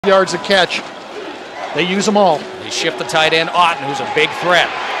yards a catch. They use them all. They shift the tight end, Otten, who's a big threat.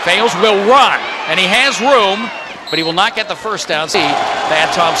 Fales will run, and he has room, but he will not get the first down. See, Thad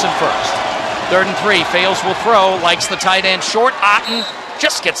Thompson first. 3rd and 3, Fales will throw, likes the tight end short. Otten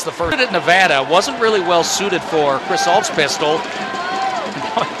just gets the first. At Nevada, wasn't really well suited for Chris Ault's pistol.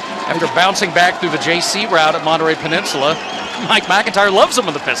 After bouncing back through the JC route at Monterey Peninsula, Mike McIntyre loves him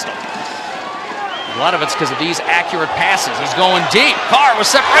with the pistol. A lot of it's because of these accurate passes. He's going deep. Carr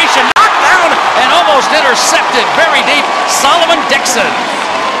with separation, knocked down and almost intercepted. Very deep, Solomon Dixon.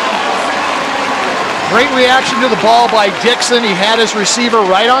 Great reaction to the ball by Dixon. He had his receiver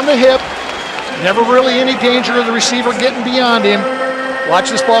right on the hip. Never really any danger of the receiver getting beyond him.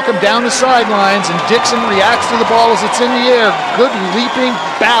 Watch this ball come down the sidelines, and Dixon reacts to the ball as it's in the air. Good leaping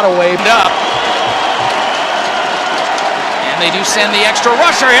bat away. Up. They do send the extra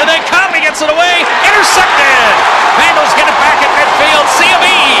rusher. Here they come. He gets it away. Intercepted. Vandals get it back at midfield.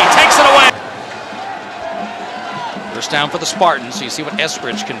 CME takes it away. First down for the Spartans. So you see what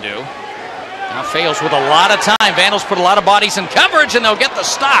Eskridge can do. Now Fales with a lot of time. Vandals put a lot of bodies in coverage, and they'll get the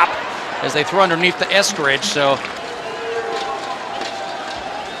stop as they throw underneath the Eskridge. So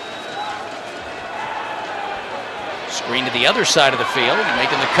screen to the other side of the field,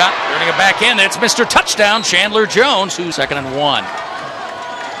 making the cut, turning it back in. It's Mr. Touchdown, Chandler Jones, who's 2nd and 1.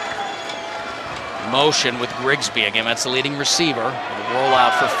 Motion with Grigsby. Again, that's the leading receiver. The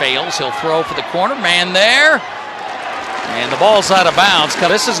rollout for Fales. He'll throw for the corner. Man there. And the ball's out of bounds.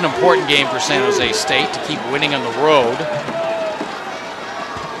 This is an important game for San Jose State to keep winning on the road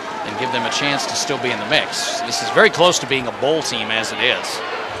and give them a chance to still be in the mix. This is very close to being a bowl team as it is.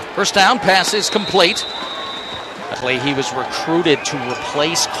 First down, pass is complete. He was recruited to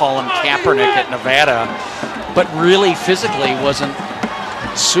replace Colin Kaepernick at Nevada, but really physically wasn't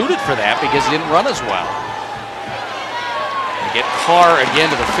suited for that because he didn't run as well. They get Carr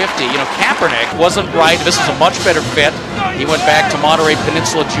again to the 50. You know, Kaepernick wasn't right. This is a much better fit. He went back to Monterey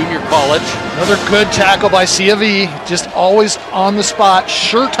Peninsula Junior College. Another good tackle by CFE. Just always on the spot.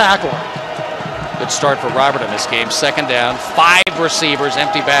 Sure tackler. Good start for Robert in this game. 2nd down, 5 receivers,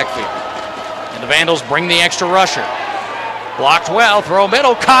 empty backfield. The Vandals bring the extra rusher. Blocked well, throw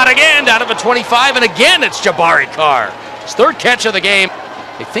middle, caught again, down to the 25, and again it's Jabari Carr. His 3rd catch of the game.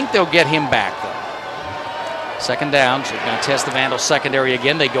 They think they'll get him back, though. 2nd down, so they're going to test the Vandals secondary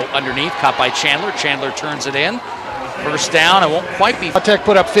again. They go underneath, caught by Chandler. Chandler turns it in. First down, it won't quite be. La Tech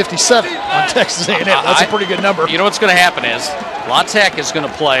put up 57 on Texas A&M. That's a pretty good number. You know what's going to happen is La Tech is going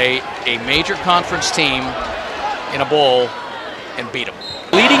to play a major conference team in a bowl and beat them.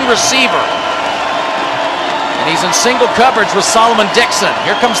 Leading receiver. And he's in single coverage with Solomon Dixon.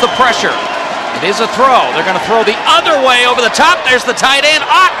 Here comes the pressure. It is a throw. They're going to throw the other way over the top. There's the tight end,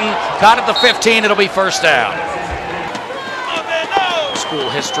 Otten. Caught at the 15. It'll be first down.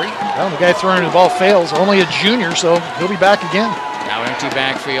 School history. Well, the guy throwing the ball Fales. Only a junior, so he'll be back again. Now empty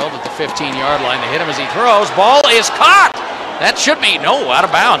backfield at the 15-yard line. They hit him as he throws. Ball is caught. That should be, no, out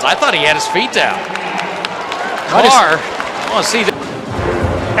of bounds. I thought he had his feet down. Carr, I want to see the...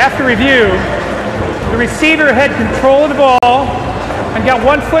 After review, the receiver had control of the ball and got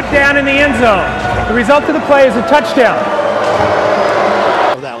 1 foot down in the end zone. The result of the play is a touchdown.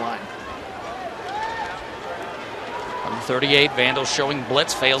 Of that line. On 38, Vandals showing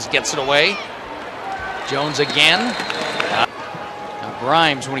blitz. Fales gets it away. Jones again. Now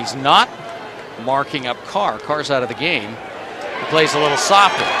Grimes, when he's not marking up Carr, Carr's out of the game. He plays a little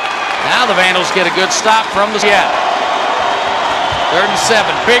softer. Now the Vandals get a good stop from the... 3rd and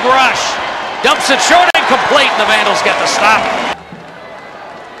 7, big rush. Dumps it short, incomplete, and the Vandals get the stop.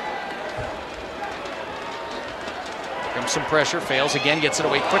 Here comes some pressure. Fales again, gets it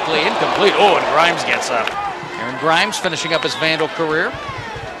away quickly, incomplete. Oh, and Grimes gets up. Aaron Grimes finishing up his Vandal career.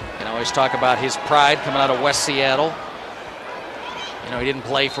 You can always talk about his pride coming out of West Seattle. You know, he didn't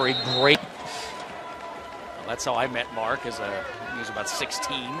play for a great... Well, that's how I met Mark, he was about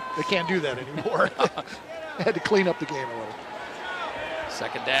 16. They can't do that anymore. They had to clean up the game a little.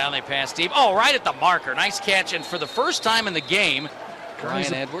 2nd down, they pass deep. Oh, right at the marker. Nice catch. And for the first time in the game,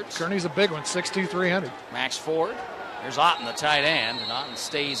 Ryan Edwards. Kearney's a big one, 6'2", 300. Max Ford. There's Otten, the tight end. And Otten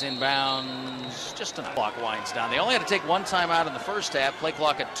stays in bounds. Just enough. Clock winds down. They only had to take 1 timeout in the first half. Play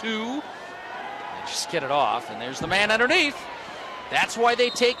clock at 2. They just get it off. And there's the man underneath. That's why they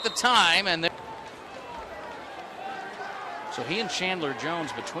take the time. And so he and Chandler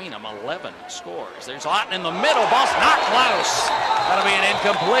Jones between them, 11 scores. There's Otten in the middle. Ball's not close. That'll be an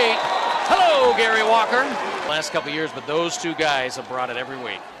incomplete. Hello, Gary Walker. Last couple years, but those 2 guys have brought it every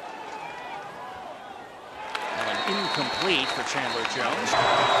week. Now an incomplete for Chandler Jones.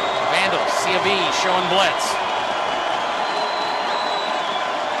 Vandals, C of E showing blitz.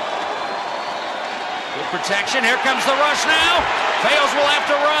 Good protection. Here comes the rush now. Fales will have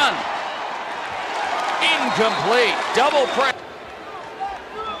to run. Incomplete. Double press.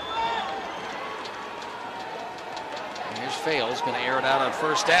 Here's Fales going to air it out on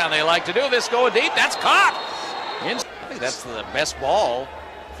first down. They like to do this. Going deep. That's caught. I think that's the best ball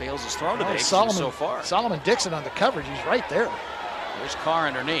Fales has thrown today so far. Solomon Dixon on the coverage. He's right there. There's Carr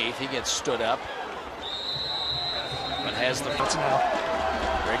underneath. He gets stood up. But has the first now.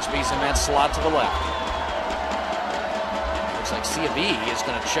 Grigsby's in that slot to the left. Looks like C of E is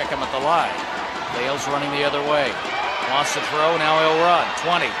going to check him at the line. Fales running the other way. Wants to throw. Now he'll run.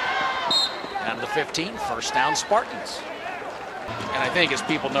 20. Down to the 15. First down, Spartans. And I think, as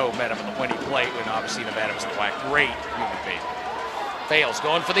people know, met him when he played, when obviously Nevada was a great human being. Fales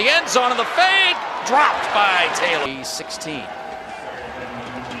going for the end zone of the fade. Dropped by Taylor. 16.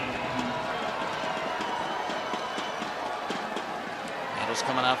 Handles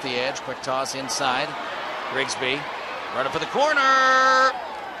coming off the edge. Quick toss inside. Grigsby. Right up for the corner.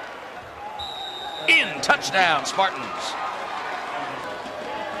 In. Touchdown, Spartans.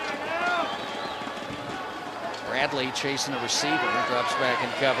 Bradley chasing the receiver. Drops back in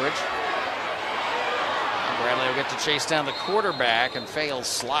coverage. Bradley will get to chase down the quarterback, and Fales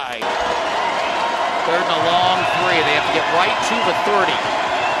slide. Third and a long 3. They have to get right to the 30.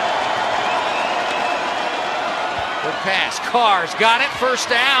 Good pass. Carr's got it. First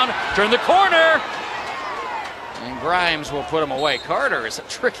down. Turn the corner. And Grimes will put him away. Carter is a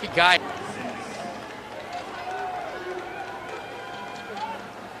tricky guy.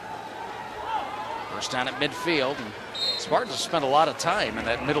 First down at midfield. And Spartans have spent a lot of time in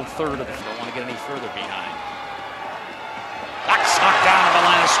that middle third of the field. Don't want to get any further behind. Knocked down to the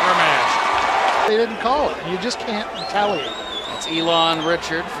line of scrimmage. They didn't call it. You just can't retaliate. That's Elon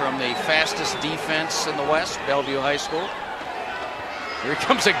Richard from the fastest defense in the West, Bellevue High School. Here he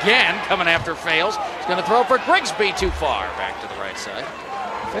comes again, coming after Fales. He's going to throw for Grigsby too far. Back to the right side.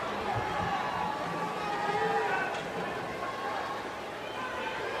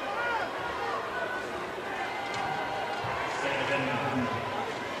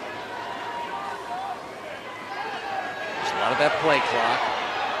 A lot of that play clock.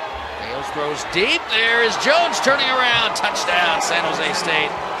 Fales throws deep. There is Jones turning around. Touchdown, San Jose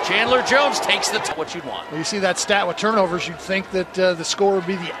State. Chandler Jones takes what you'd want. Well, you see that stat with turnovers, you'd think that the score would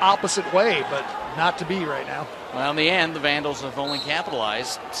be the opposite way, but not to be right now. Well, in the end, the Vandals have only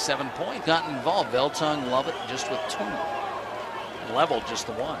capitalized 7 points. Gotten involved. Veltung, Lovett just with 2. Leveled just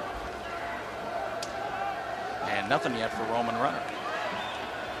the 1. And nothing yet for Roman Runner.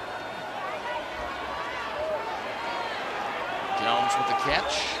 Jones with the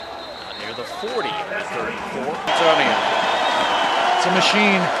catch. Near the 40 in the 34. It's a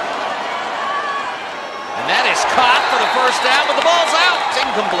machine. And that is caught for the first down, but the ball's out. It's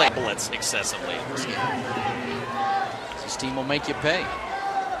incomplete. Blitz excessively in this game. This team will make you pay.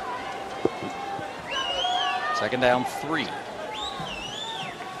 Second down, 3.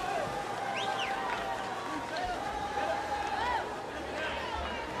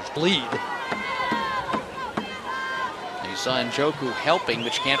 Lead. You saw Njoku helping,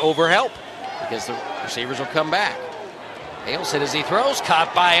 but you can't overhelp because the receivers will come back. Fales hit as he throws,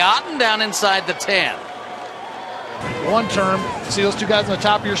 caught by Otten down inside the 10. One term, see those two guys on the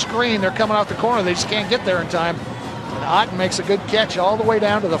top of your screen, they're coming out the corner, they just can't get there in time. And Otten makes a good catch all the way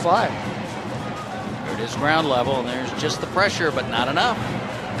down to the 5. There it is, ground level, and there's just the pressure, but not enough.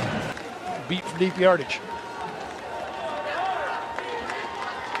 Beat for deep yardage.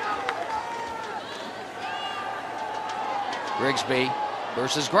 Grigsby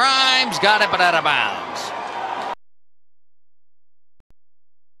versus Grimes. Got it, but out of bounds.